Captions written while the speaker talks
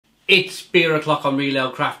It's beer o'clock on Real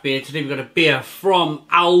Ale Craft Beer. Today we've got a beer from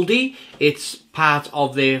Aldi. It's part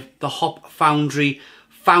of the Hop Foundry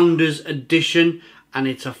Founders Edition, and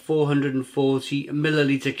it's a 440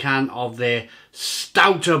 milliliter can of their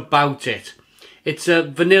Stout About It. It's a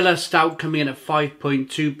vanilla stout coming in at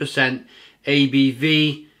 5.2%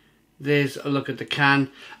 ABV. There's a look at the can.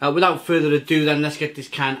 Without further ado then, let's get this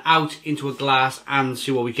can out into a glass and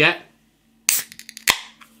see what we get.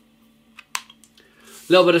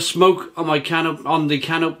 A little bit of smoke on my the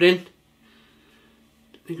can opening.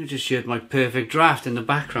 I think I just heard my perfect draft in the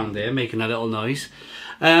background there, making a little noise.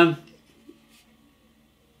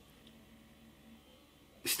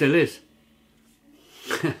 Still is.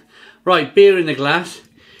 Right, beer in the glass.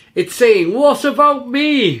 It's saying, "What about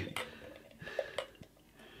me?"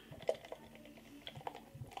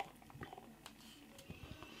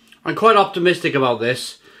 I'm quite optimistic about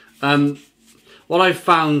this. What I've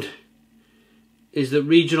found is that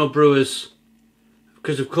regional brewers,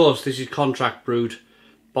 because of course this is contract brewed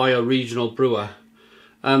by a regional brewer,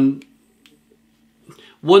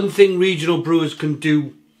 one thing regional brewers can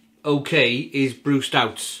do okay is brew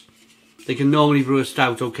stouts. They can normally brew a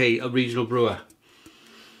stout okay, a regional brewer.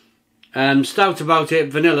 Stout About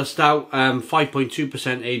It, vanilla stout,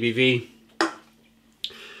 5.2% ABV,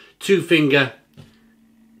 2-finger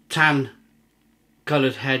tan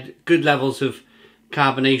coloured head, good levels of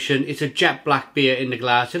carbonation. It's a jet black beer in the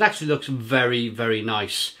glass. It actually looks very, very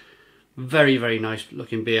nice. Very, very nice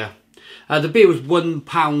looking beer. The beer was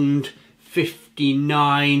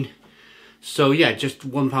 £1.59. So yeah, just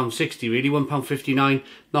 £1.60 really, £1.59.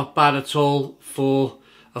 Not bad at all for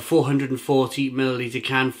a 440 milliliter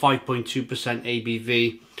can, 5.2%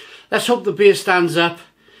 ABV. Let's hope the beer stands up.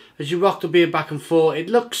 As you rock the beer back and forth, it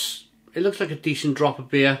looks like a decent drop of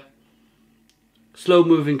beer. Slow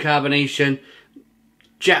moving carbonation.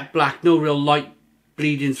 Jet black, no real light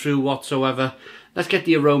bleeding through whatsoever. Let's get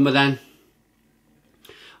the aroma then.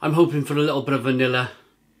 I'm hoping for a little bit of vanilla.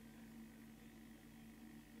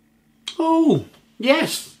 Oh,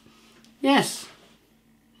 yes, yes.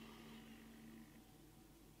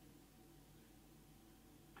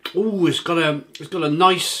 Oh, it's got a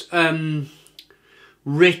nice,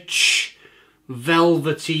 rich,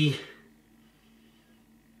 velvety,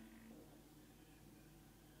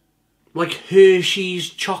 like Hershey's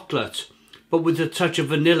chocolate, but with a touch of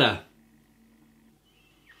vanilla.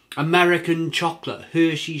 American chocolate,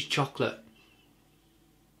 Hershey's chocolate.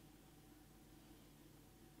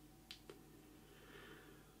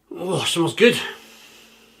 Oh, smells good.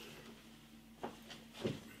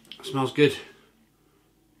 Smells good.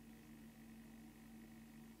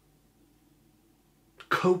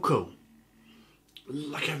 Cocoa.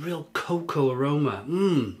 Like a real cocoa aroma.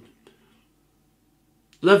 Mmm.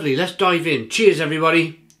 Lovely, let's dive in. Cheers,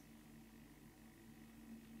 everybody.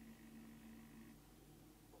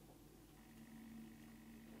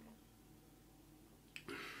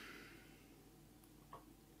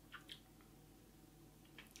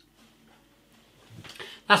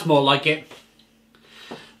 That's more like it.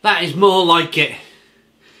 That is more like it.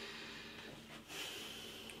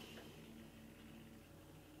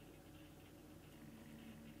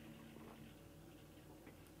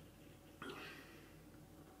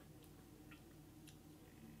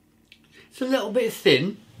 It's a little bit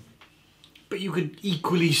thin, but you could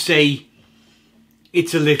equally say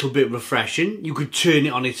it's a little bit refreshing. You could turn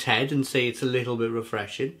it on its head and say it's a little bit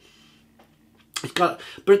refreshing. It's got,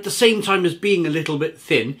 but at the same time as being a little bit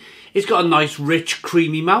thin, it's got a nice, rich,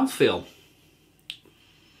 creamy mouthfeel.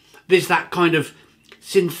 There's that kind of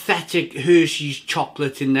synthetic Hershey's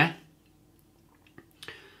chocolate in there.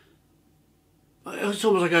 It's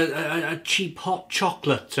almost like a cheap hot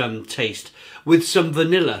chocolate taste with some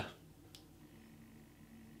vanilla.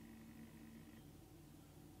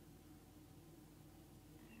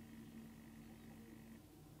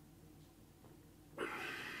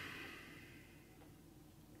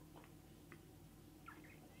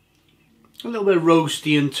 A little bit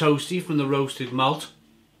roasty and toasty from the roasted malt.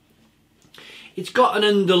 It's got an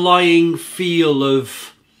underlying feel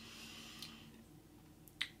of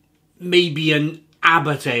maybe an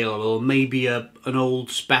Abbot ale or maybe an old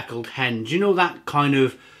speckled hen. Do you know that kind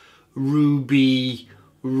of ruby,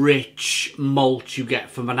 rich malt you get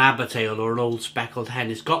from an Abbot ale or an old speckled hen?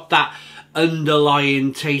 It's got that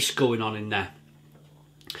underlying taste going on in there.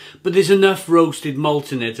 But there's enough roasted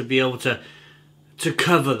malt in there to be able to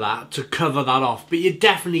cover that off, but you're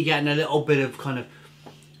definitely getting a little bit of kind of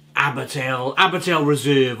Abbot Ale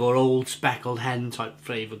Reserve or old speckled hen type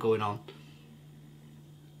flavour going on.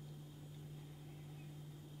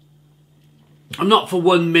 I'm not for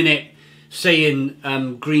 1 minute saying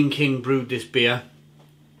Green King brewed this beer.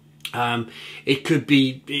 It could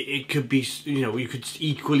be, you know, you could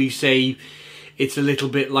equally say it's a little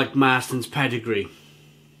bit like Marston's Pedigree,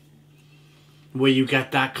 where you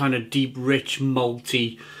get that kind of deep, rich,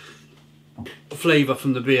 malty flavour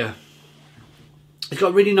from the beer. It's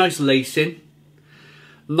got really nice lacing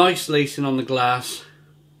on the glass.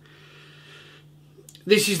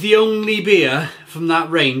 This is the only beer from that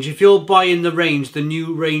range. If you're buying the range, the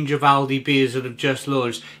new range of Aldi beers that have just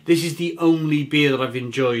launched, this is the only beer that I've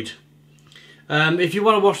enjoyed. If you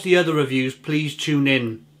want to watch the other reviews, please tune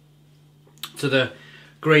in to the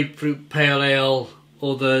Grapefruit Pale Ale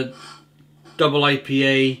or the Double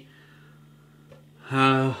IPA.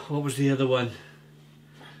 What was the other one?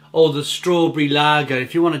 Oh, the Strawberry Lager.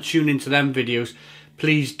 If you want to tune into them videos,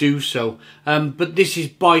 please do so. But this is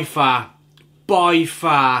by far,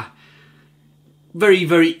 very,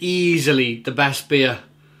 very easily the best beer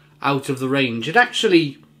out of the range. It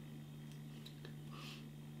actually,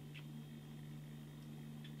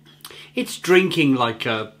 it's drinking like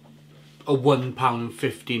a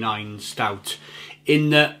 £1.59 stout,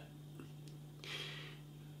 in that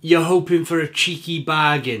you're hoping for a cheeky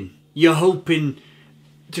bargain. You're hoping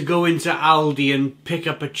to go into Aldi and pick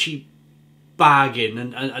up a cheap bargain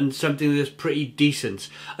and something that's pretty decent.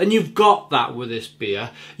 And you've got that with this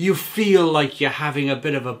beer. You feel like you're having a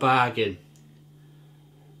bit of a bargain.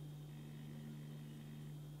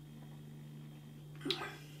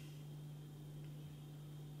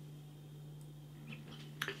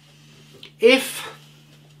 If,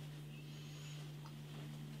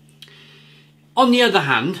 on the other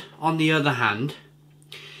hand,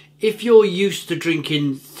 if you're used to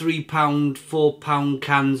drinking £3, £4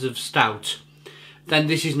 cans of stout, then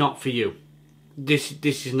this is not for you. This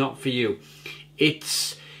is not for you.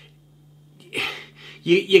 It's,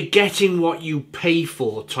 you're getting what you pay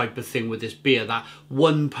for type of thing with this beer, that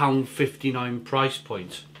 £1.59 price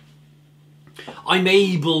point. I'm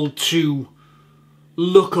able to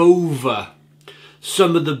look over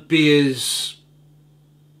some of the beer's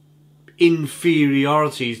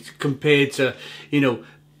inferiorities compared to, you know,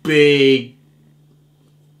 big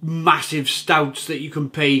massive stouts that you can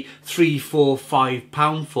pay £3, £4,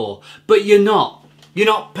 £5 for. But you're not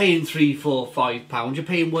paying £3, £4, £5, you're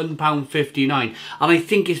paying £1.59. And I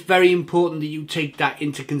think it's very important that you take that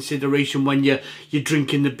into consideration when you're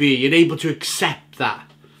drinking the beer. You're able to accept that.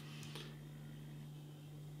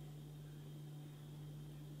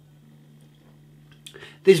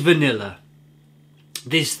 This vanilla,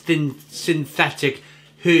 this thin synthetic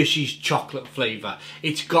Hershey's chocolate flavour,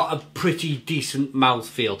 it's got a pretty decent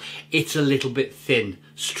mouthfeel. It's a little bit thin,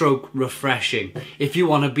 stroke refreshing, if you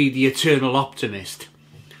want to be the eternal optimist.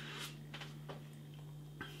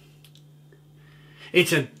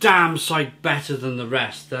 It's a damn sight better than the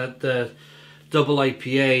rest. The Double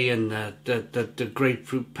IPA and the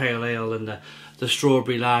Grapefruit Pale Ale and the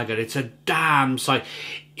Strawberry Lager. It's a damn sight.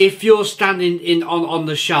 If you're standing on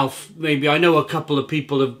the shelf, maybe, I know a couple of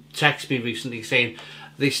people have texted me recently saying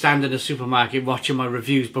they stand in a supermarket watching my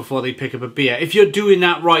reviews before they pick up a beer. If you're doing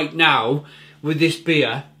that right now with this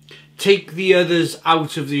beer, take the others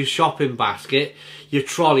out of your shopping basket, your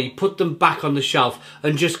trolley, put them back on the shelf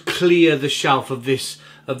and just clear the shelf of this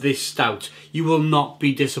stout. You will not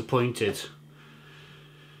be disappointed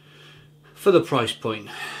for the price point.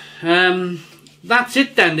 That's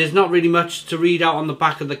it then. There's not really much to read out on the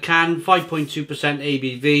back of the can. 5.2%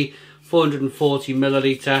 ABV, 440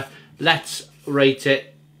 milliliter. Let's rate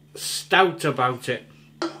it. Stout about it.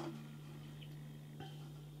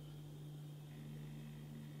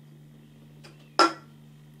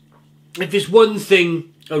 If there's one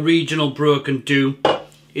thing a regional brewer can do,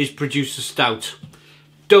 is produce a stout.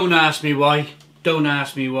 Don't ask me why. Don't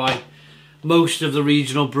ask me why. Most of the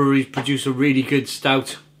regional breweries produce a really good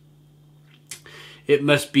stout. It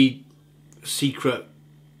must be secret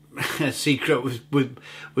with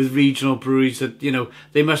regional breweries that, you know,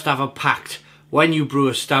 they must have a pact. When you brew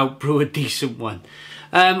a stout, brew a decent one.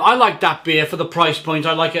 I like that beer for the price point.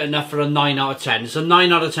 I like it enough for a 9 out of 10. It's a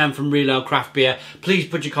 9 out of 10 from Real Ale Craft Beer. Please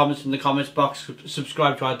put your comments in the comments box.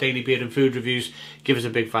 Subscribe to our daily beer and food reviews. Give us a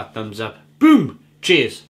big fat thumbs up. Boom! Cheers!